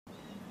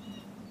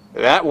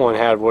That one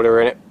had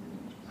water in it.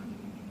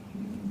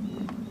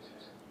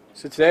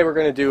 So today we're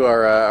going to do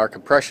our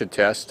compression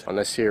test on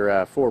this here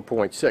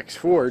 4.6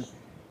 Ford.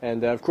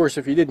 And of course,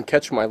 if you didn't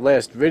catch my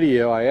last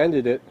video, I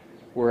ended it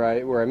where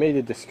I made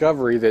a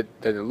discovery that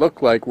it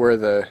looked like where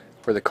the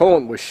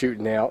coolant was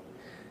shooting out.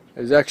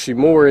 There's actually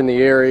more in the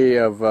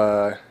area of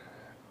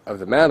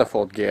the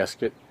manifold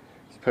gasket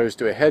as opposed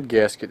to a head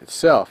gasket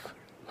itself.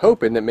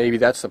 Hoping that maybe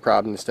that's the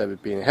problem instead of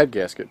it being a head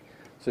gasket.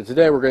 So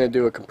today we're going to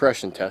do a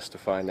compression test to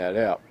find that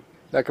out.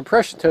 Now,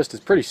 compression test is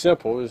pretty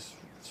simple. It's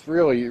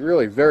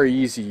really very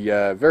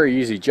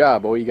easy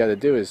job. All you got to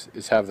do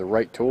is have the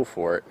right tool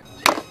for it.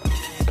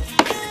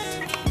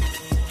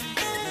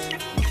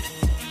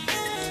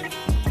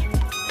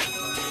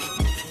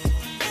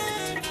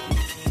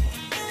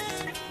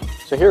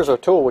 So here's our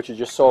tool, which you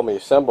just saw me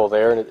assemble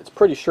there, and it's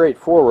pretty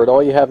straightforward.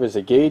 All you have is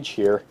a gauge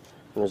here,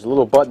 and there's a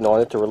little button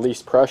on it to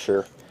release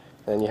pressure,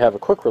 and you have a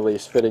quick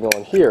release fitting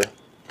on here,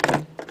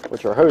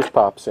 which our hose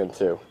pops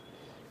into.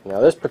 Now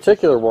this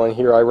particular one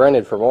here I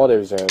rented from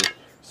AutoZone,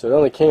 so it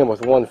only came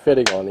with one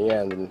fitting on the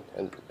end,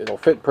 and it'll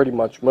fit pretty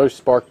much most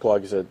spark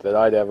plugs that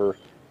I'd ever,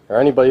 or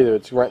anybody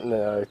that's renting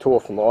a tool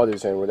from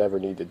AutoZone would ever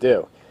need to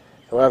do.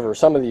 However,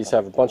 some of these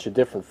have a bunch of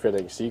different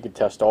fittings, so you can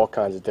test all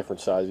kinds of different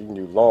sizes. You can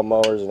do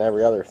lawnmowers and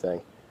every other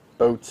thing,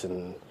 boats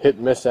and hit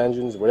and miss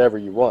engines, whatever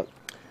you want.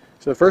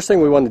 So the first thing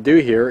we want to do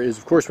here is,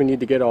 of course, we need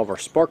to get all of our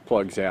spark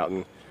plugs out.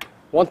 And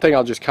one thing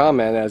I'll just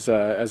comment as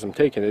I'm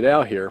taking it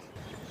out here,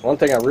 one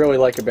thing I really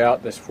like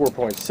about this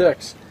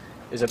 4.6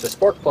 is that the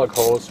spark plug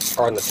holes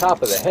are on the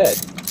top of the head.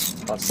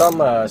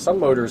 Some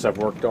motors I've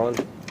worked on,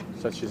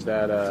 such as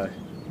that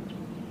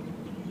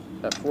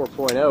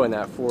 4.0 and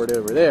that Ford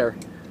over there,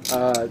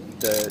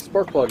 the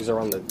spark plugs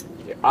are on the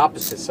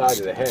opposite side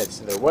of the head,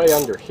 so they're way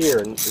under here,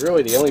 and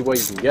really the only way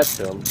you can get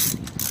to them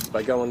is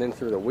by going in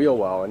through the wheel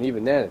well, and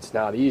even then it's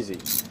not easy.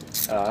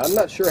 I'm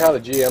not sure how the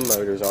GM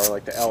motors are,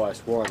 like the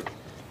LS1,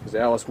 because the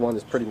LS1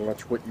 is pretty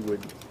much what you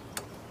would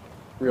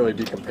really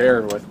be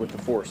comparing with the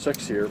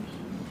 4.6 here,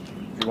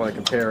 if you want to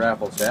compare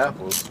apples to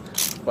apples.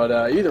 But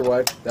either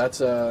way,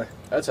 that's a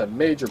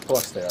major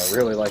plus there. I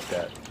really like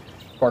that.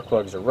 Spark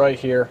plugs are right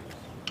here,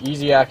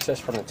 easy access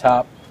from the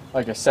top.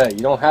 Like I say, you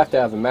don't have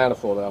to have a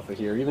manifold off of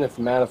here. Even if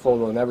the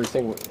manifold and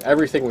everything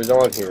was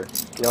on here,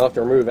 you don't have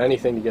to remove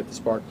anything to get the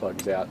spark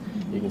plugs out.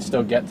 You can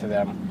still get to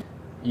them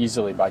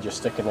easily by just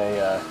sticking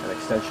an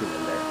extension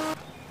in there.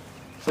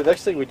 So the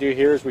next thing we do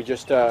here is we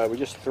just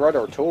thread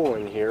our tool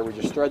in here. We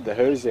just thread the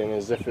hose in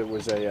as if it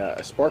was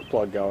a spark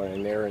plug going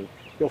in there, and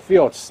you'll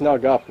feel it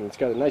snug up, and it's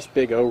got a nice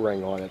big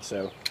O-ring on it.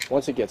 So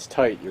once it gets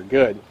tight, you're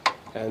good.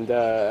 And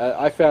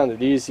I found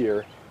it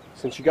easier.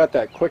 Since you got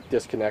that quick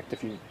disconnect,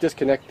 if you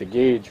disconnect the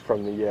gauge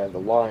from the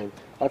line,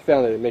 I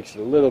found that it makes it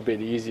a little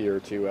bit easier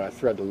to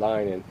thread the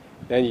line in.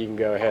 Then you can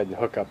go ahead and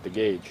hook up the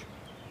gauge.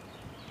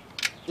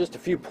 Just a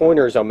few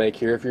pointers I'll make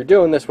here. If you're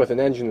doing this with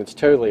an engine that's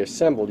totally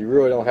assembled, you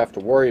really don't have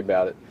to worry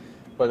about it.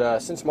 But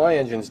since my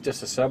engine's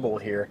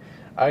disassembled here,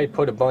 I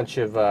put a bunch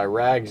of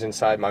rags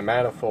inside my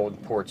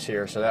manifold ports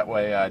here, so that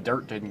way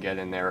dirt didn't get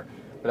in there.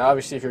 But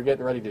obviously, if you're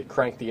getting ready to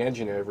crank the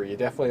engine over, you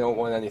definitely don't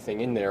want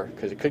anything in there,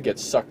 because it could get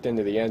sucked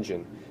into the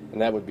engine, and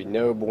that would be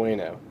no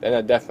bueno. Then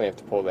I'd definitely have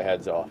to pull the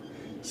heads off.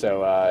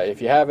 So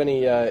if you have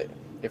any,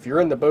 if you're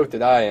in the boat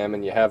that I am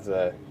and you have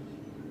the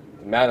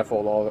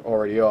manifold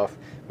already off,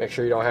 make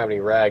sure you don't have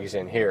any rags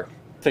in here.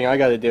 The thing I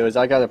got to do is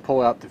I got to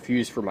pull out the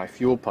fuse for my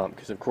fuel pump,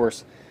 because of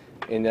course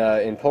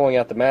in pulling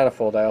out the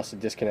manifold I also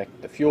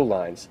disconnect the fuel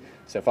lines.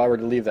 So if I were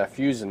to leave that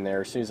fuse in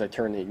there, as soon as I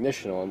turn the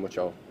ignition on, which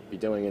I'll be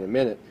doing in a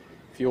minute,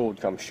 fuel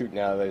would come shooting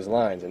out of those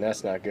lines, and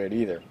that's not good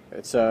either.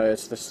 It's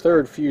this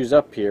third fuse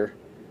up here.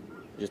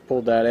 Just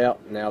pulled that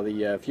out. Now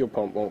the fuel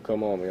pump won't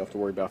come on. We don't have to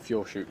worry about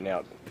fuel shooting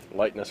out,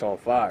 lighting us on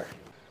fire.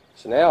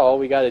 So now all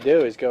we got to do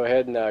is go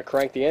ahead and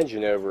crank the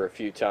engine over a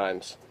few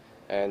times.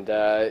 And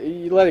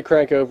you let it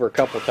crank over a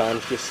couple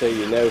times just so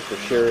you know for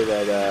sure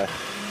that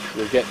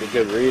you're getting a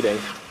good reading.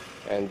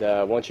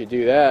 And once you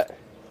do that,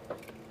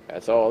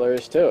 that's all there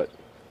is to it.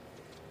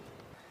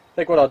 I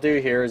think what I'll do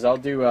here is I'll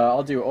do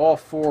all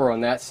four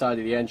on that side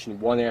of the engine,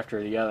 one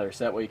after the other,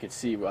 so that way you can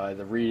see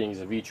the readings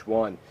of each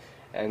one.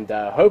 And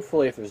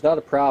hopefully, if there's not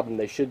a problem,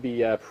 they should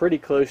be pretty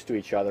close to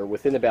each other,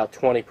 within about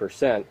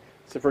 20%.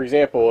 So, for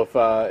example,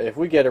 if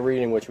we get a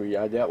reading, which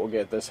I doubt we'll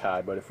get this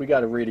high, but if we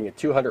got a reading at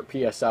 200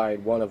 psi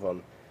in one of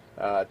them,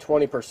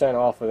 20%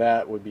 off of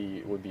that would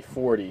be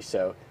 40.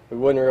 So we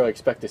wouldn't really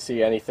expect to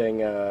see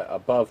anything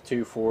above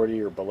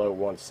 240 or below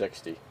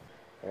 160.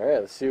 All right,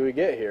 let's see what we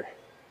get here.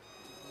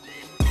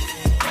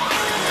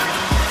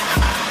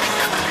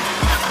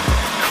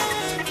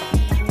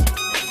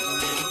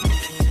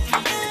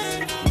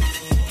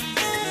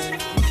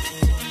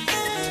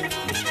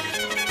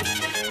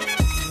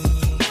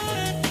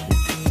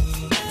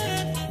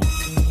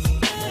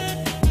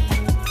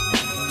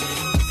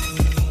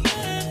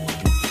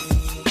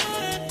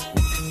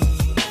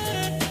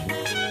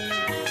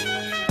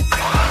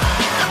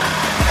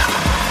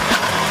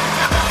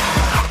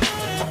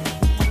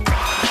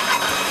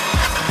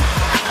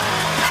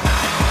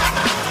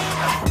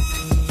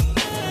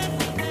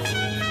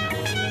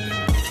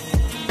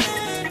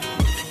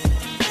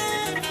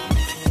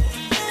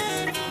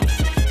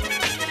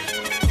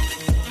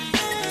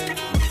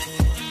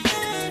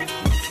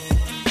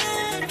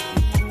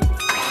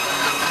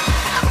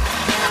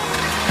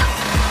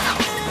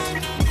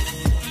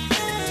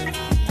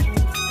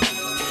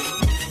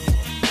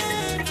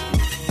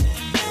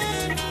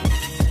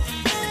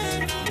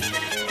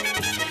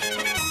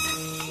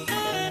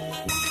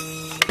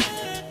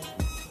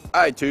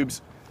 Alright,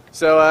 tubes.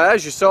 So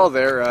as you saw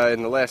there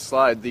in the last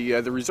slide,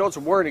 the results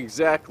weren't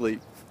exactly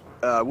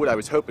what I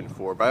was hoping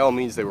for. By all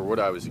means, they were what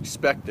I was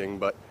expecting,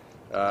 but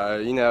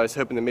you know, I was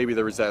hoping that maybe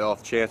there was that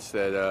off chance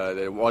that, that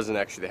it wasn't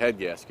actually the head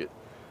gasket.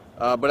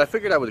 But I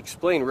figured I would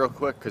explain real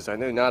quick, because I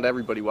know not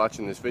everybody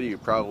watching this video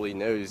probably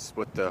knows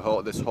what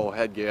this whole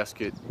head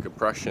gasket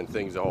compression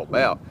thing's all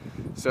about.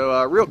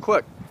 So real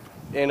quick,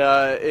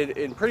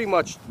 in pretty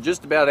much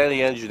just about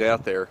any engine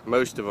out there,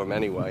 most of them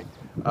anyway,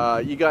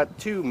 you got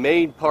two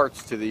main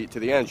parts to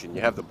the engine.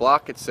 You have the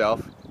block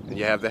itself, and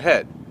you have the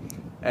head.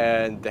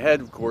 And the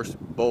head, of course,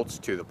 bolts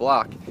to the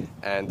block,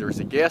 and there's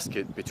a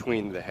gasket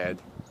between the head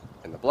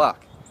and the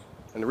block.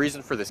 And the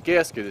reason for this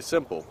gasket is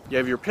simple. You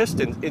have your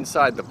pistons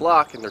inside the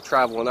block, and they're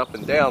traveling up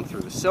and down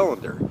through the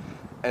cylinder.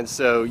 And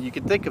so you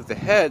can think of the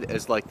head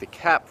as like the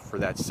cap for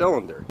that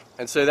cylinder.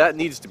 And so that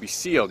needs to be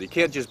sealed. You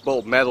can't just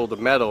bolt metal to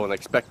metal and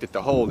expect it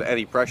to hold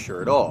any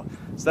pressure at all.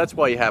 So that's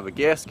why you have a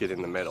gasket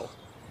in the middle.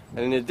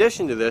 And in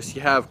addition to this,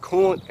 you have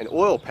coolant and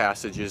oil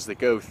passages that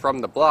go from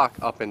the block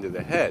up into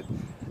the head.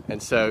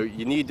 And so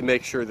you need to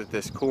make sure that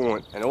this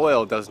coolant and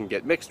oil doesn't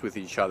get mixed with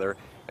each other,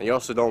 and you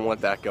also don't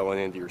want that going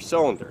into your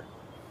cylinder.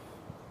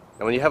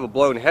 And when you have a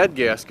blown head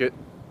gasket,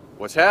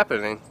 what's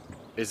happening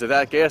is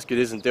that gasket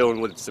isn't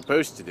doing what it's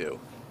supposed to do.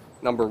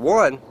 Number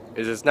one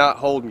is it's not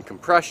holding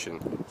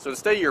compression. So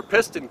instead of your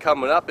piston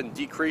coming up and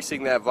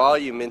decreasing that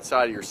volume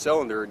inside of your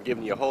cylinder and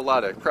giving you a whole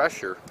lot of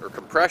pressure or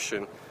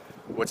compression,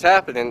 what's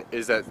happening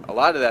is that a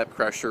lot of that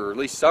pressure, or at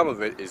least some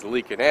of it, is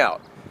leaking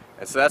out.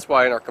 And so that's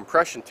why in our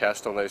compression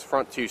test on those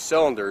front two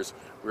cylinders,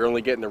 we're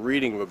only getting a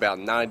reading of about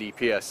 90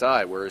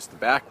 psi, whereas the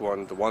back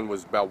one, the one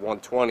was about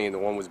 120 and the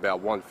one was about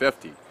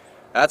 150.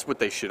 That's what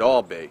they should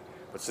all be.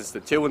 But since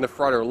the two in the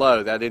front are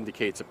low, that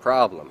indicates a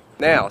problem.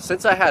 Now,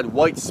 since I had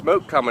white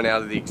smoke coming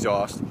out of the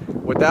exhaust,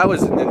 what that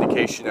was an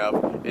indication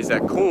of is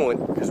that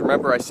coolant, because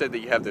remember I said that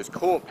you have those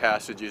coolant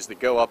passages that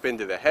go up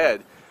into the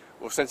head.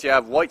 Well, since you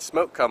have white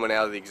smoke coming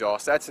out of the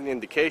exhaust, that's an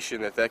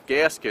indication that that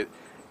gasket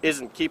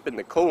isn't keeping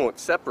the coolant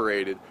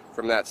separated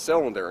from that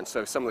cylinder, and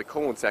so some of the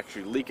coolant's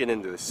actually leaking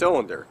into the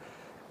cylinder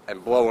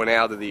and blowing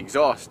out of the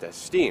exhaust as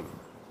steam.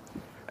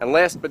 And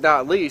last but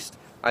not least,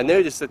 I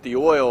noticed that the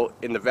oil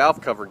in the valve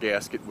cover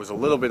gasket was a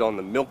little bit on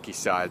the milky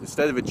side.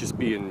 Instead of it just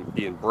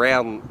being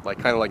brown, like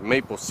kind of like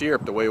maple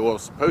syrup, the way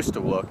oil's supposed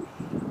to look,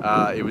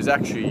 it was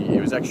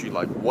actually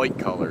like white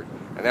colored,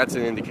 and that's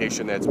an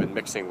indication that it's been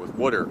mixing with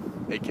water,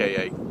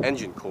 aka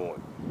engine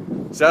coolant.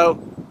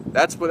 So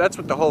that's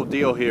what the whole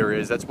deal here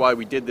is. That's why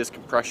we did this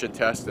compression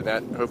test, and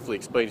that hopefully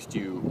explains to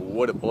you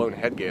what a blown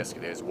head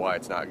gasket is, why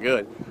it's not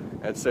good.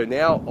 And so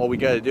now all we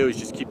got to do is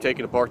just keep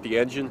taking apart the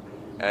engine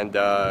and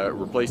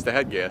replace the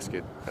head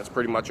gasket. That's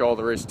pretty much all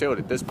there is to it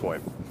at this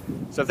point.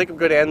 So I think I'm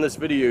going to end this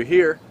video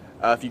here.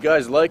 If you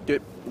guys liked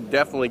it,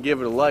 definitely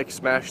give it a like,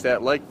 smash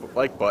that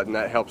like button,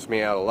 that helps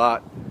me out a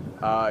lot.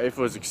 If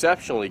it was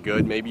exceptionally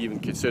good, maybe even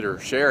consider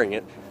sharing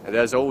it. And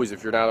as always,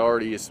 if you're not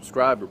already a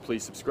subscriber,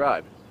 please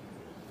subscribe.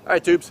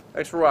 Alright, tubes,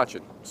 thanks for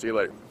watching. See you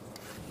later.